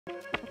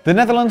The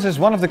Netherlands is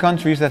one of the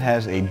countries that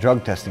has a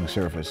drug testing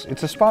service.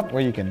 It's a spot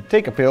where you can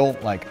take a pill,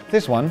 like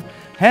this one,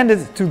 hand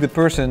it to the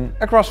person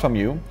across from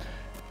you,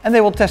 and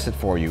they will test it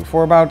for you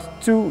for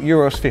about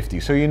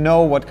 €2.50, so you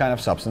know what kind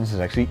of substance is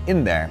actually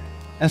in there.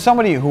 And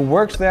somebody who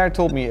works there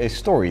told me a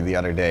story the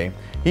other day.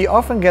 He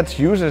often gets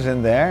users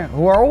in there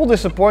who are all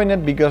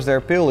disappointed because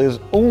their pill is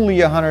only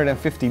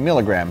 150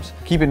 milligrams.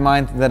 Keep in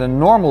mind that a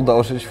normal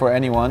dosage for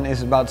anyone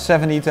is about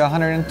 70 to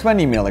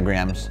 120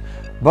 milligrams.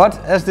 But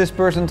as this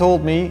person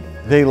told me,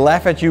 they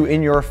laugh at you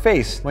in your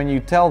face when you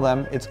tell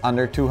them it's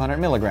under 200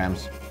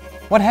 milligrams.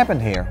 What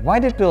happened here? Why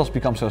did pills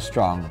become so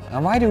strong?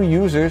 And why do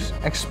users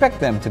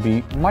expect them to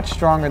be much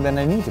stronger than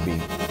they need to be?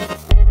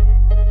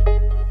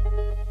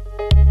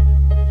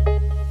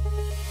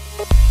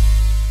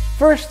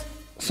 First,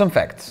 some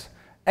facts.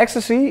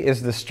 Ecstasy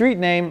is the street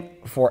name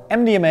for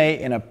MDMA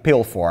in a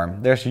pill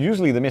form. There's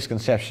usually the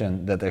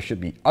misconception that there should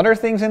be other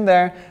things in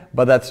there,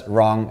 but that's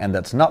wrong and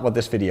that's not what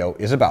this video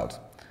is about.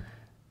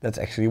 That's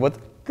actually what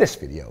this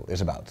video is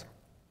about.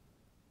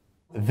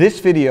 This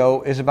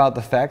video is about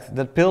the fact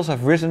that pills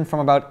have risen from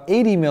about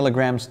 80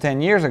 milligrams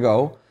 10 years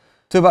ago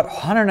to about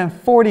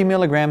 140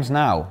 milligrams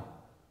now.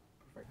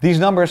 These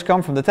numbers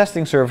come from the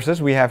testing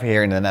services we have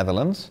here in the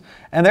Netherlands,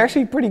 and they're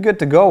actually pretty good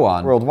to go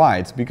on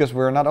worldwide, because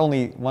we're not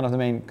only one of the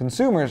main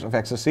consumers of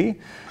ecstasy,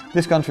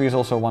 this country is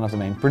also one of the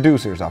main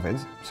producers of it.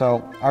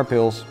 So our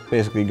pills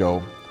basically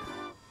go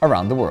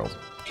around the world.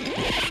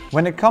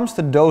 When it comes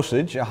to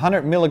dosage, a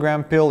 100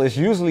 milligram pill is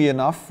usually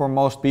enough for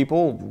most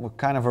people.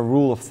 Kind of a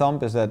rule of thumb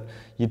is that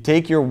you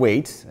take your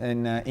weight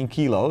in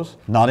kilos,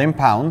 not in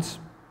pounds,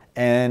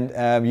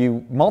 and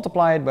you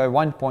multiply it by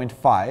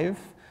 1.5,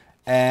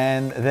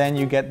 and then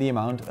you get the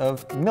amount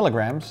of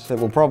milligrams that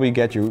will probably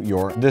get you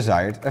your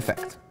desired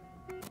effect.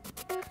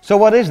 So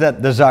what is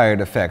that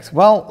desired effect?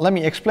 Well, let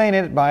me explain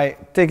it by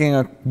taking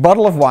a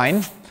bottle of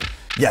wine.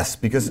 Yes,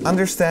 because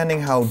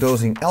understanding how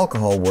dosing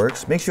alcohol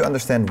works makes you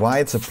understand why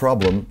it's a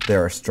problem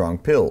there are strong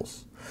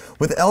pills.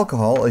 With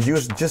alcohol, a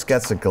user just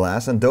gets a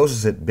glass and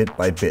doses it bit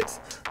by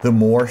bit. The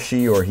more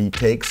she or he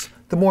takes,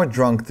 the more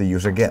drunk the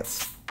user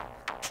gets.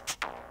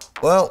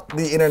 Well,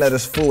 the internet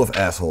is full of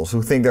assholes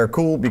who think they're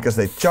cool because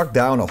they chuck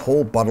down a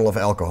whole bottle of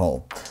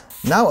alcohol.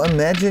 Now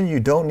imagine you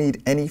don't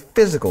need any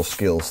physical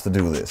skills to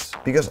do this,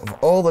 because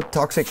of all the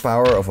toxic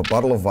power of a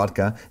bottle of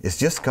vodka is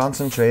just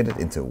concentrated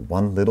into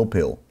one little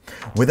pill.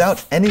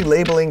 Without any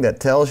labeling that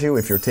tells you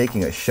if you're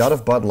taking a shot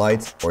of Bud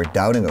Light or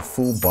downing a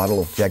full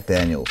bottle of Jack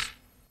Daniels.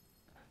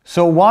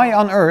 So why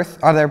on earth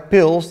are there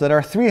pills that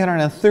are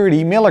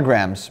 330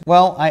 milligrams?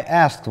 Well, I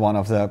asked one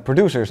of the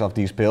producers of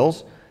these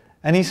pills,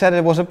 and he said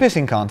it was a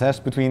pissing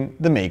contest between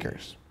the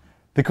makers.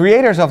 The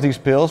creators of these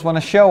pills want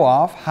to show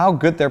off how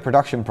good their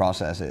production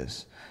process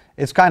is.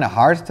 It's kind of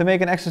hard to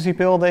make an ecstasy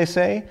pill, they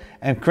say,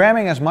 and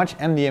cramming as much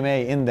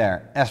MDMA in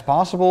there as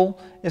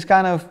possible is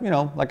kind of,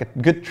 like a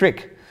good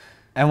trick.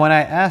 And when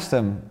I asked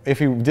him if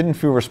he didn't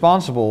feel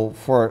responsible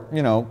for,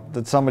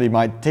 that somebody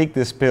might take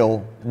this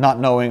pill not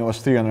knowing it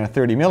was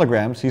 330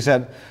 milligrams, he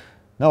said,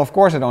 "No, of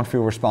course I don't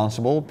feel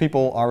responsible.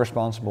 People are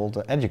responsible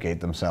to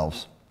educate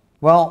themselves."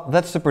 Well,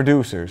 that's the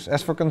producers.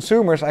 As for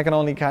consumers, I can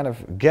only kind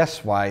of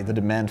guess why the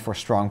demand for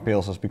strong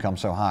pills has become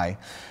so high.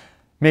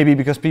 Maybe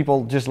because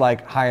people just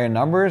like higher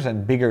numbers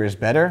and bigger is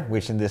better,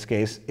 which in this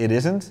case it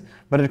isn't.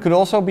 But it could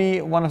also be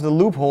one of the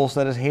loopholes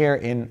that is here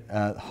in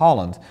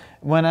Holland.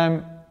 When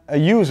I'm a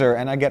user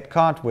and I get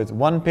caught with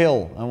one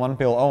pill and one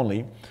pill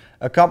only,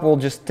 a cop will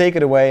just take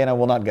it away and I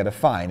will not get a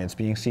fine. It's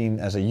being seen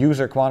as a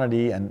user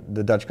quantity, and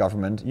the Dutch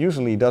government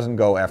usually doesn't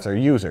go after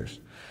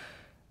users.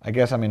 I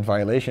guess I'm in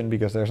violation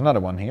because there's another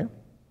one here.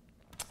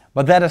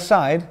 But that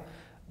aside,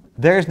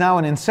 there's now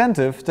an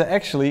incentive to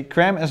actually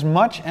cram as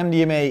much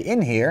MDMA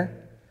in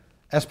here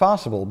as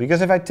possible.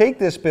 Because if I take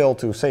this pill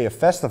to, say, a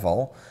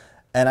festival,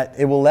 and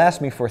it will last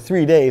me for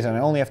 3 days and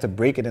I only have to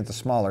break it into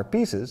smaller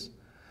pieces,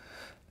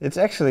 it's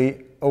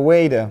actually a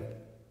way to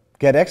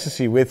get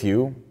ecstasy with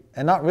you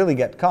and not really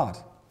get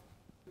caught.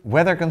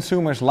 Whether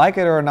consumers like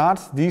it or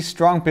not, these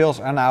strong pills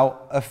are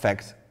now a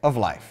fact of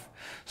life.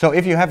 So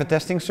if you have a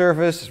testing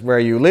service where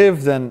you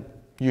live, then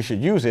you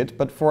should use it.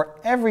 But for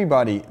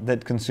everybody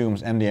that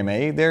consumes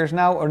MDMA, there's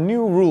now a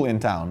new rule in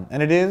town.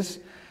 And it is,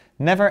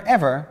 never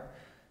ever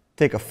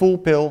take a full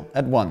pill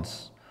at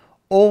once.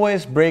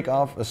 Always break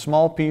off a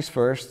small piece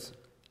first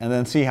and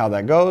then see how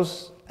that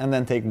goes, and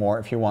then take more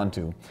if you want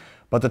to.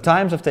 But the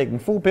times of taking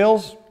full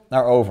pills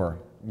are over.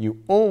 You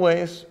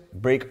always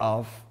break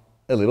off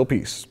a little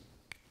piece.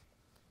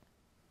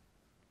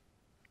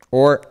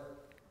 Or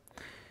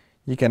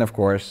you can, of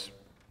course,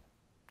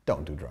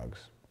 don't do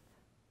drugs.